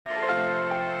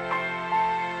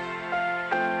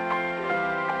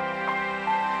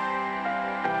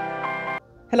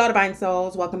Hello, Divine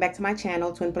Souls. Welcome back to my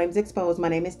channel, Twin Flames Exposed. My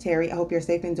name is Terry. I hope you're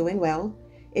safe and doing well.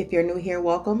 If you're new here,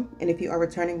 welcome. And if you are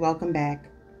returning, welcome back.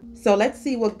 So let's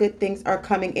see what good things are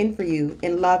coming in for you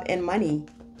in love and money.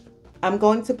 I'm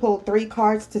going to pull 3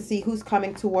 cards to see who's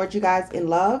coming towards you guys in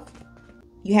love.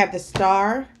 You have the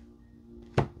Star,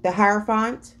 the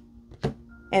Hierophant,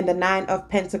 and the 9 of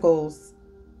Pentacles.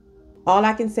 All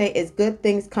I can say is good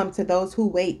things come to those who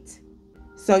wait.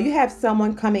 So you have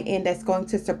someone coming in that's going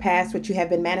to surpass what you have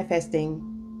been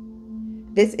manifesting.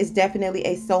 This is definitely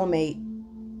a soulmate.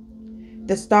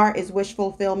 The Star is wish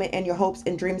fulfillment and your hopes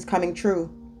and dreams coming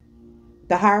true.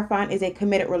 The Hierophant is a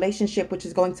committed relationship which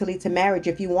is going to lead to marriage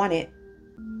if you want it.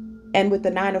 And with the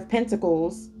 9 of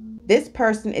Pentacles, this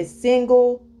person is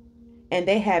single and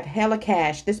they have hella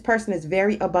cash. This person is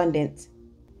very abundant.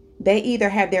 They either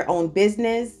have their own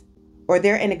business or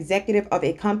they're an executive of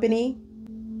a company.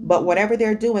 But whatever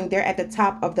they're doing, they're at the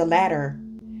top of the ladder.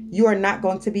 You are not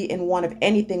going to be in want of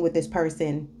anything with this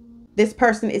person. This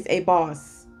person is a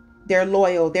boss. They're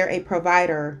loyal. They're a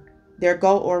provider. They're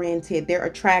goal-oriented. They're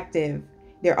attractive.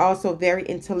 They're also very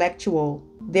intellectual.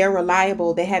 They're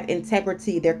reliable. They have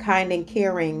integrity. They're kind and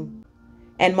caring.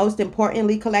 And most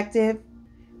importantly, collective,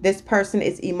 this person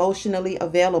is emotionally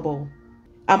available.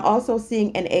 I'm also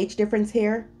seeing an age difference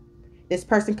here. This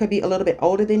person could be a little bit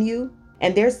older than you.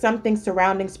 And there's something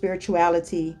surrounding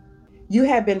spirituality. You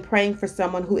have been praying for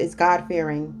someone who is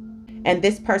God-fearing, and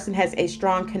this person has a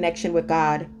strong connection with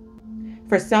God.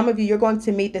 For some of you, you're going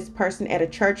to meet this person at a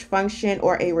church function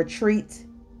or a retreat,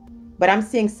 but I'm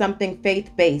seeing something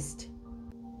faith-based.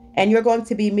 And you're going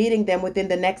to be meeting them within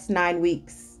the next 9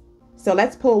 weeks. So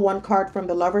let's pull 1 card from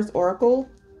the Lover's Oracle.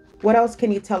 What else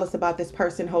can you tell us about this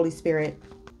person, Holy Spirit?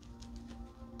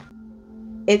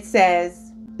 It says,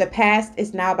 the past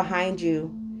is now behind you.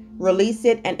 Release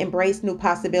it and embrace new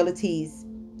possibilities.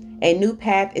 A new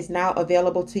path is now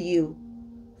available to you.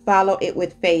 Follow it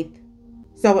with faith.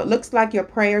 So it looks like your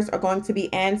prayers are going to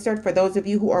be answered for those of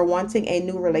you who are wanting a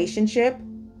new relationship.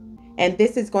 And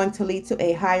this is going to lead to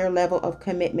a higher level of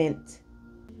commitment.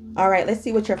 All right, let's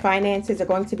see what your finances are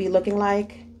going to be looking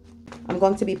like. I'm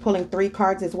going to be pulling 3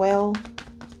 cards as well.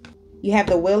 You have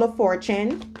the Wheel of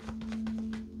Fortune.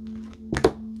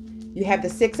 You have the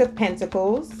 6 of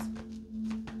Pentacles.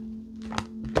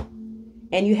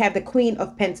 And you have the Queen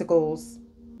of Pentacles.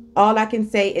 All I can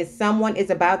say is someone is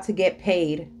about to get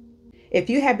paid. If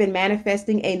you have been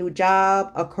manifesting a new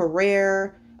job, a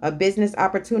career, a business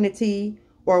opportunity,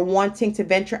 or wanting to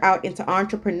venture out into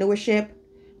entrepreneurship,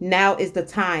 now is the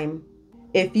time.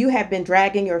 If you have been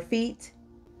dragging your feet,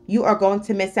 you are going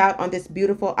to miss out on this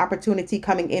beautiful opportunity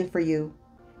coming in for you.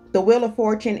 The Wheel of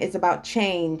Fortune is about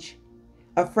change,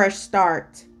 a fresh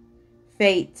start,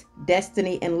 fate,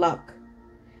 destiny, and luck.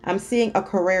 I'm seeing a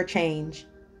career change.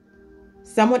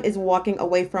 Someone is walking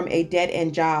away from a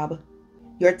dead-end job.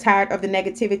 You're tired of the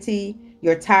negativity.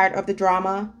 You're tired of the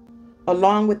drama,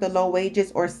 along with the low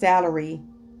wages or salary.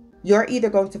 You're either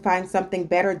going to find something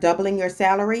better, doubling your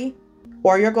salary,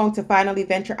 or you're going to finally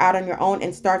venture out on your own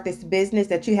and start this business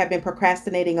that you have been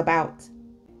procrastinating about.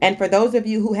 And for those of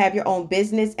you who have your own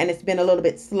business and it's been a little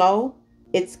bit slow,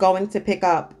 it's going to pick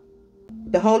up.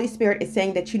 The Holy Spirit is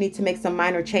saying that you need to make some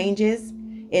minor changes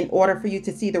in order for you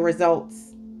to see the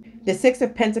results. The 6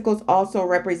 of Pentacles also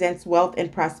represents wealth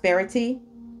and prosperity.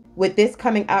 With this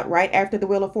coming out right after the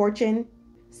Wheel of Fortune,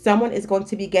 someone is going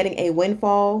to be getting a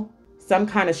windfall, some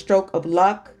kind of stroke of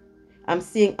luck. I'm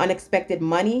seeing unexpected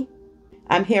money.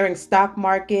 I'm hearing stock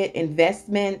market,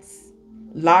 investments,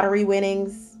 lottery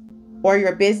winnings, or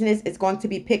your business is going to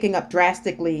be picking up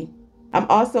drastically. I'm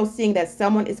also seeing that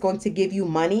someone is going to give you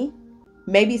money.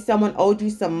 Maybe someone owed you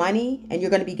some money and you're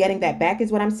going to be getting that back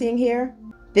is what I'm seeing here.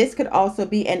 This could also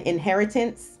be an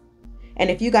inheritance. And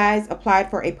if you guys applied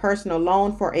for a personal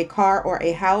loan for a car or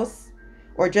a house,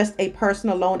 or just a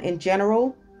personal loan in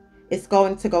general, it's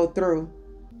going to go through.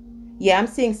 Yeah, I'm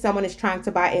seeing someone is trying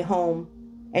to buy a home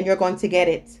and you're going to get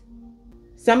it.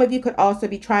 Some of you could also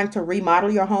be trying to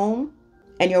remodel your home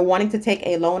and you're wanting to take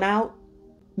a loan out.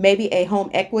 Maybe a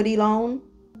home equity loan.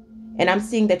 And I'm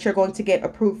seeing that you're going to get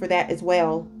approved for that as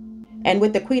well. And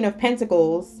with the Queen of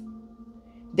Pentacles,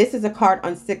 this is a card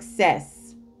on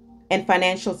success and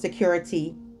financial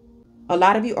security. A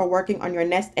lot of you are working on your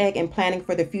nest egg and planning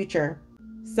for the future.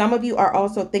 Some of you are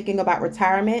also thinking about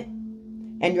retirement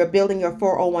and you're building your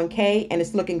 401k and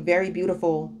it's looking very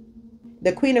beautiful.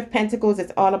 The Queen of Pentacles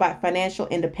is all about financial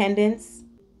independence.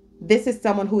 This is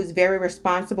someone who is very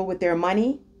responsible with their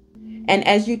money. And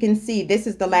as you can see, this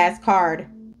is the last card.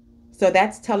 So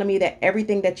that's telling me that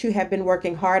everything that you have been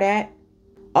working hard at,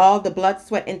 all the blood,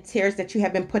 sweat, and tears that you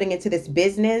have been putting into this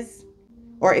business,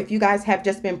 or if you guys have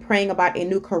just been praying about a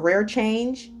new career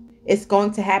change, it's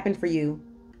going to happen for you.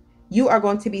 You are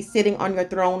going to be sitting on your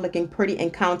throne looking pretty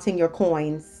and counting your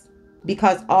coins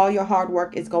because all your hard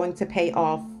work is going to pay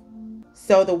off.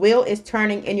 So the wheel is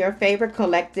turning in your favor,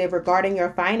 collective, regarding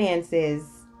your finances.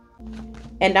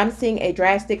 And I'm seeing a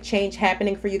drastic change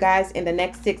happening for you guys in the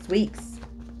next 6 weeks.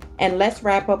 And let's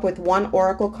wrap up with one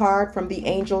oracle card from the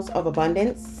Angels of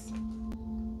Abundance.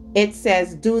 It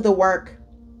says, do the work.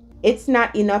 It's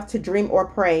not enough to dream or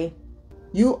pray.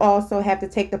 You also have to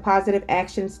take the positive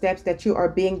action steps that you are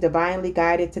being divinely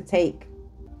guided to take.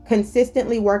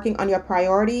 Consistently working on your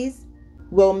priorities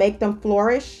will make them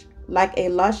flourish like a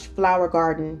lush flower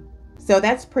garden. So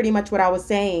that's pretty much what I was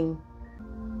saying.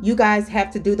 You guys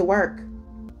have to do the work.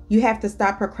 You have to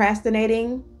stop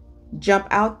procrastinating, jump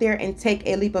out there and take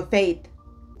a leap of faith.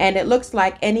 And it looks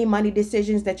like any money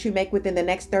decisions that you make within the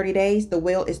next 30 days, the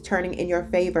wheel is turning in your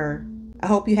favor. I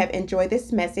hope you have enjoyed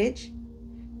this message.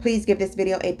 Please give this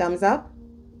video a thumbs up.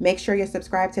 Make sure you're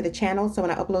subscribed to the channel so when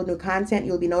I upload new content,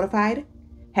 you'll be notified.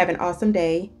 Have an awesome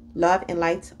day. Love and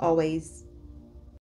light always.